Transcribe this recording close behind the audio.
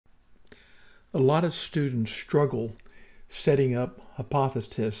A lot of students struggle setting up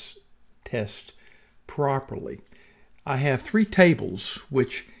hypothesis tests properly. I have three tables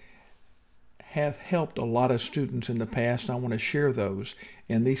which have helped a lot of students in the past. I want to share those,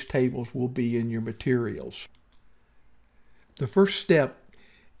 and these tables will be in your materials. The first step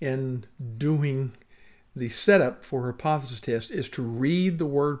in doing the setup for hypothesis test is to read the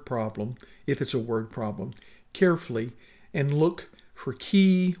word problem, if it's a word problem, carefully and look for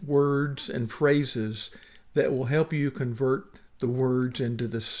key words and phrases that will help you convert the words into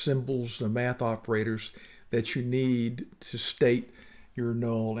the symbols, the math operators that you need to state your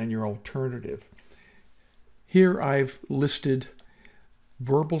null and your alternative. Here I've listed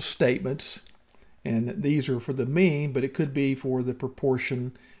verbal statements, and these are for the mean, but it could be for the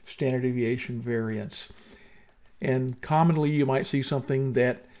proportion, standard deviation, variance. And commonly you might see something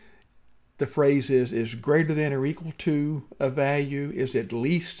that the phrase is greater than or equal to a value, is at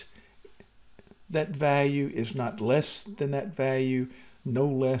least that value, is not less than that value, no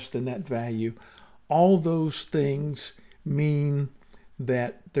less than that value. All those things mean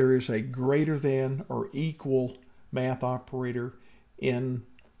that there is a greater than or equal math operator in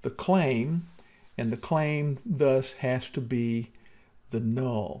the claim, and the claim thus has to be the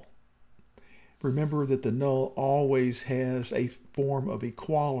null. Remember that the null always has a form of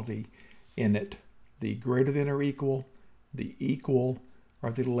equality in it. The greater than or equal, the equal,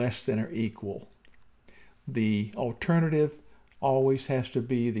 or the less than or equal. The alternative always has to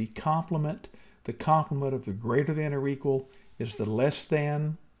be the complement. The complement of the greater than or equal is the less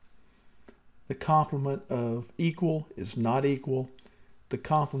than. The complement of equal is not equal. The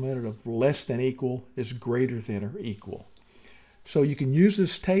complement of less than equal is greater than or equal. So you can use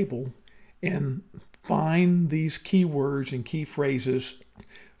this table and find these keywords and key phrases,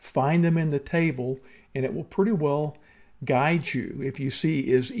 find them in the table, and it will pretty well guide you. If you see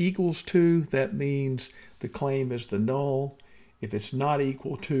is equals to, that means the claim is the null. If it's not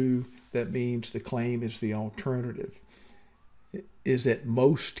equal to, that means the claim is the alternative. Is at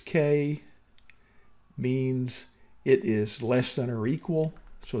most k means it is less than or equal,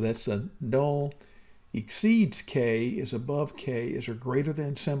 so that's a null. Exceeds k is above k, is a greater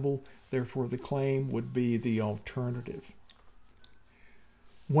than symbol, therefore the claim would be the alternative.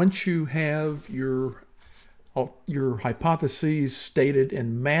 Once you have your hypotheses stated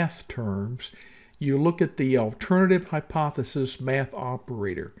in math terms, you look at the alternative hypothesis math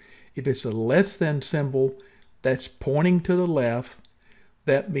operator. If it's a less than symbol that's pointing to the left,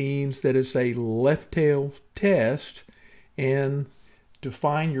 that means that it's a left tail test, and to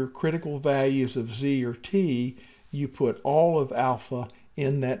find your critical values of z or t, you put all of alpha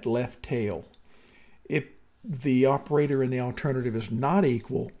in that left tail. If the operator in the alternative is not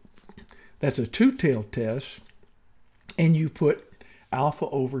equal, that's a two-tailed test, and you put alpha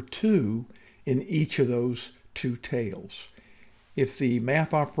over 2 in each of those two tails. If the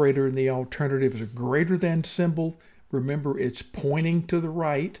math operator in the alternative is a greater than symbol, remember it's pointing to the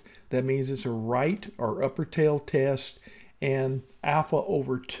right. That means it's a right or upper tail test, and alpha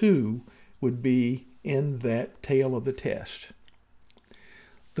over 2 would be in that tail of the test.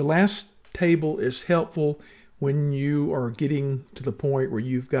 The last table is helpful when you are getting to the point where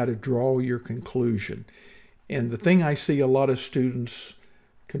you've got to draw your conclusion. And the thing I see a lot of students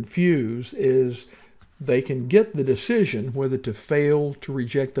confuse is they can get the decision whether to fail to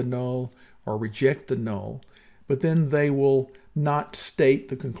reject the null or reject the null, but then they will not state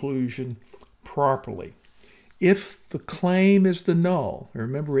the conclusion properly. If the claim is the null,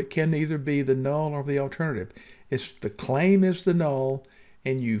 remember it can either be the null or the alternative. If the claim is the null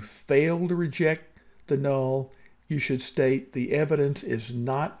and you fail to reject the null, you should state the evidence is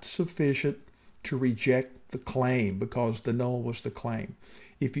not sufficient to reject the claim because the null was the claim.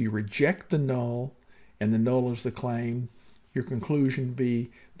 If you reject the null and the null is the claim, your conclusion would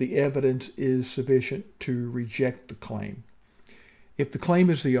be the evidence is sufficient to reject the claim. If the claim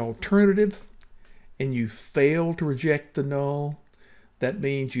is the alternative and you fail to reject the null, that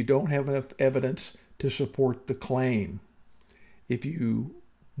means you don't have enough evidence to support the claim. If you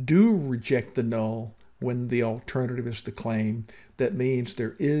do reject the null when the alternative is the claim, that means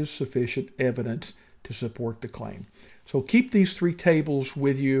there is sufficient evidence to support the claim. So keep these three tables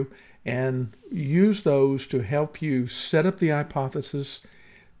with you and use those to help you set up the hypothesis,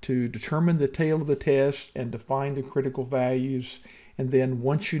 to determine the tail of the test, and to find the critical values. And then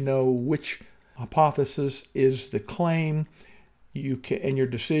once you know which hypothesis is the claim, in your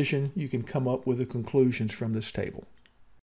decision, you can come up with the conclusions from this table.